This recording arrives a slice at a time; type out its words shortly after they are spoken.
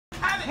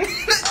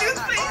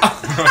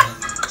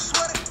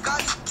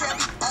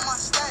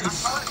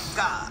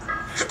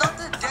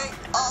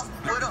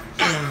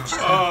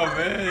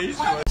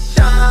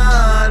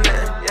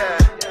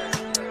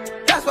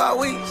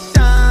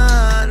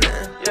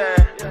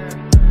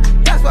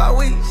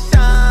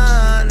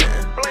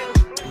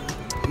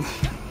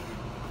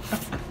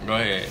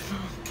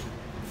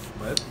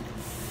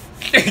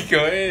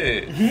Go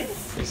ahead.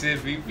 You said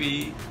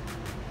Fifi.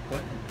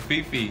 What?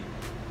 Fifi.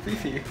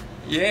 Fifi.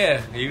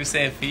 Yeah, you were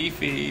saying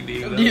Fifi. Do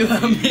you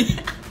love me?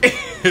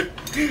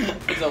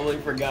 I totally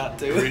forgot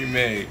to.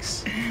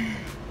 Remix.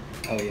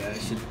 Oh yeah, I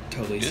should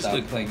totally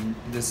stop playing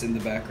this in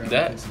the background.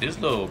 This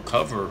little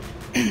cover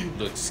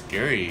looks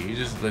scary. He's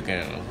just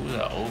looking. Who's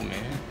that old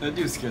man? That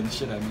dude's scaring the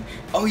shit out of me.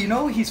 Oh, you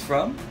know who he's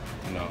from?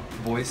 No.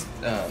 Boys.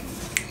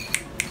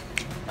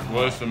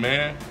 What's the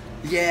man?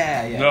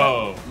 Yeah.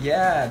 No.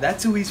 Yeah,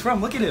 that's who he's from.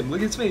 Look at him.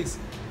 Look at his face.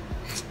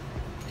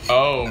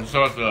 Oh,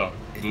 so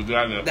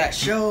that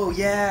show,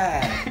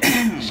 yeah.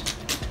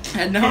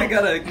 And now I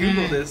gotta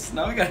Google this.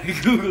 I'm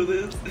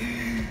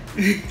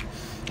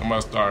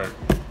gonna start.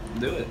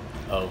 Do it.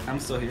 Oh. I'm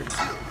still here. It's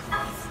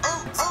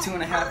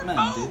 2.5 Men,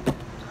 dude.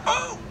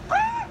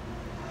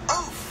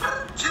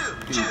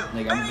 Dude,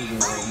 like, I'm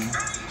Googling right now.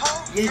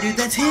 Yeah, dude,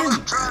 that's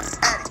him.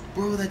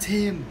 Bro, that's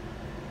him.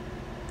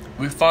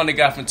 We found the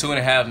guy from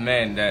 2.5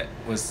 Men that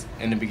was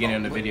in the beginning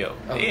of the video.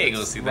 Oh, yeah,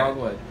 go see that. Wrong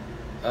one.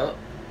 Oh.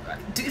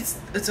 Dude,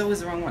 it's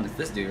always the wrong one. It's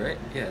this dude, right?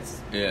 Yeah.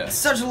 It's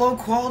such low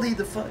quality.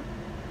 The fuck.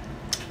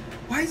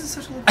 Why is it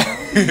such low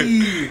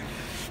quality?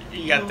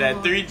 You got that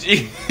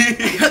 3G.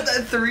 I got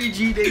that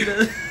 3G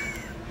data.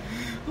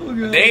 Oh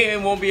god. They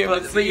won't be able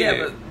to see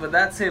it. But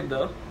that's him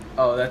though.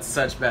 Oh, that's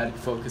such bad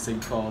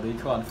focusing quality.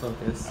 Come on,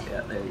 focus.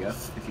 Yeah, there you go.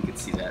 If you could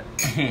see that.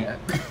 Yeah.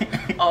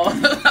 Oh,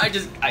 I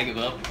give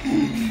up.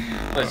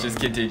 Let's just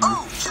continue.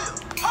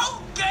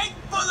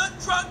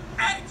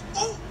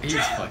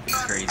 He's fucking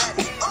crazy.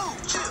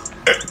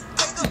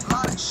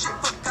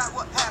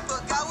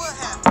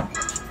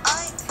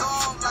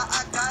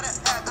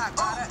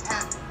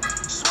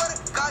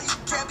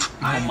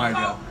 Oh my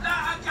god.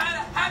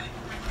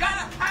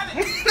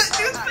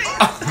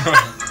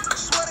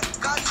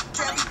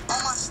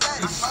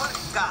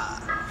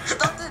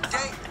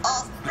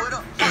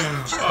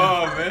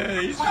 Oh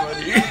man, he's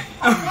funny.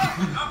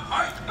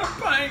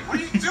 What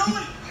are you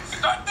doing?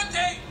 Start the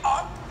day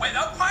off with a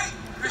pipe.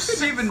 You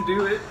couldn't even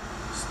do it.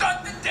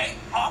 Start the day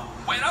off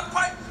with a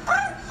pipe.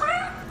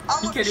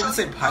 He can't even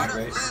say pipe,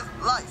 right?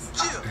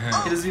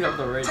 He doesn't even have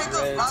the right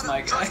words,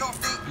 my guy.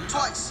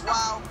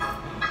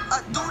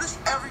 I do this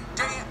every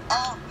day and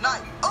all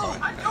night. Oh,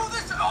 I do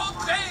this all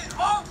day and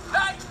all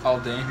night. All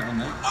day and all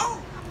night?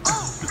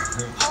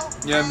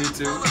 Yeah, me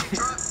too.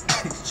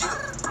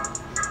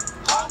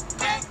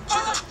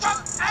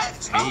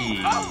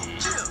 Hey.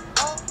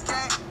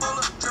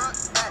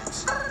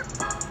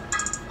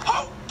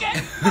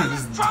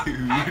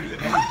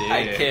 I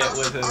can't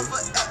with him.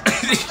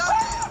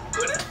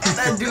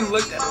 That dude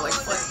looked at it like,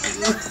 fuck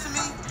you.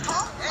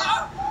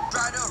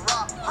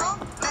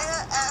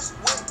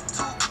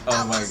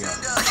 Oh my god.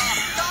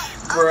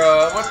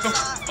 Bruh, what the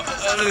fuck?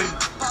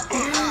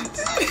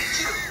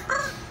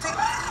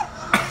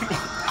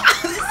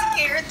 This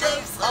scared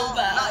them so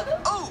bad.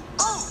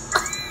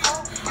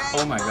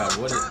 Oh my god,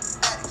 what is...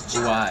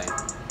 Why?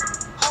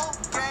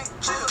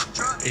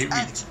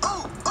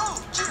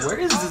 Where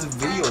is this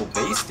video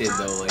based in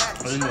though? Like,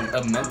 in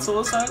a mental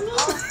asylum?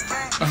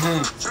 I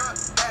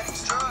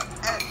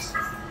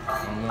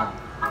don't know.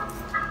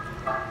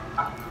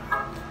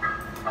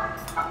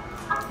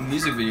 The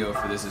music video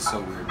for this is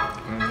so weird.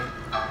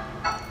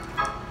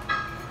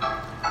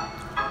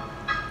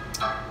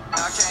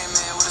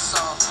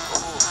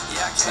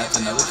 That's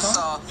another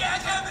song?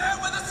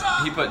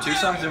 He put 2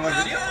 songs in one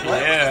video?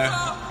 What?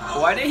 Yeah.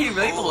 Why did he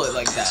label it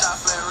like that?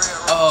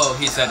 Oh,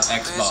 he said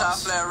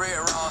X-Boss.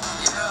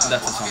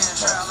 That's the song,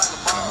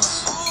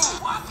 Boss.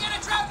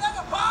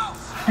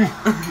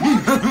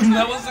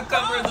 That was the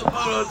cover of the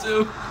photo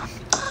too.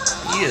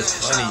 He is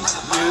funny.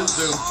 He is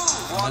too.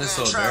 Oh, that's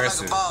so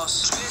embarrassing.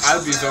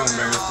 I'd be so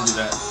embarrassed to do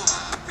that.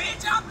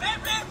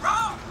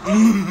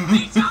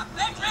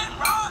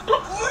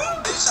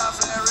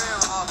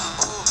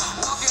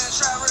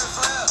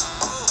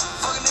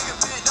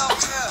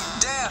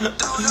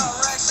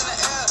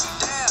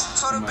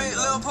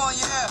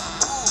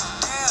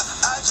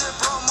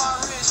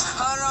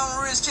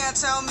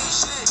 Tell me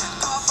shit.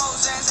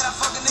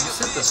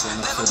 Set this one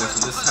up so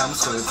different this time,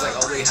 so it's like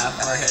only half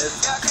our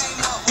heads.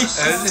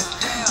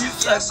 You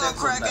sucked it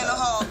from that.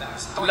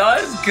 No,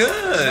 it's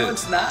good. No,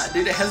 it's not,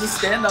 dude. It has a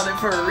stand on it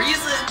for a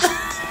reason.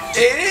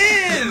 It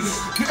is.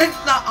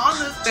 It's not on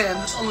the stand.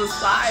 It's on the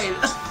side.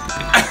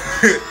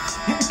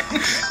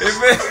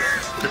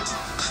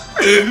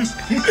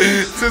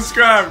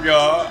 Subscribe,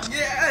 y'all.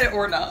 Yeah,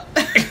 or not.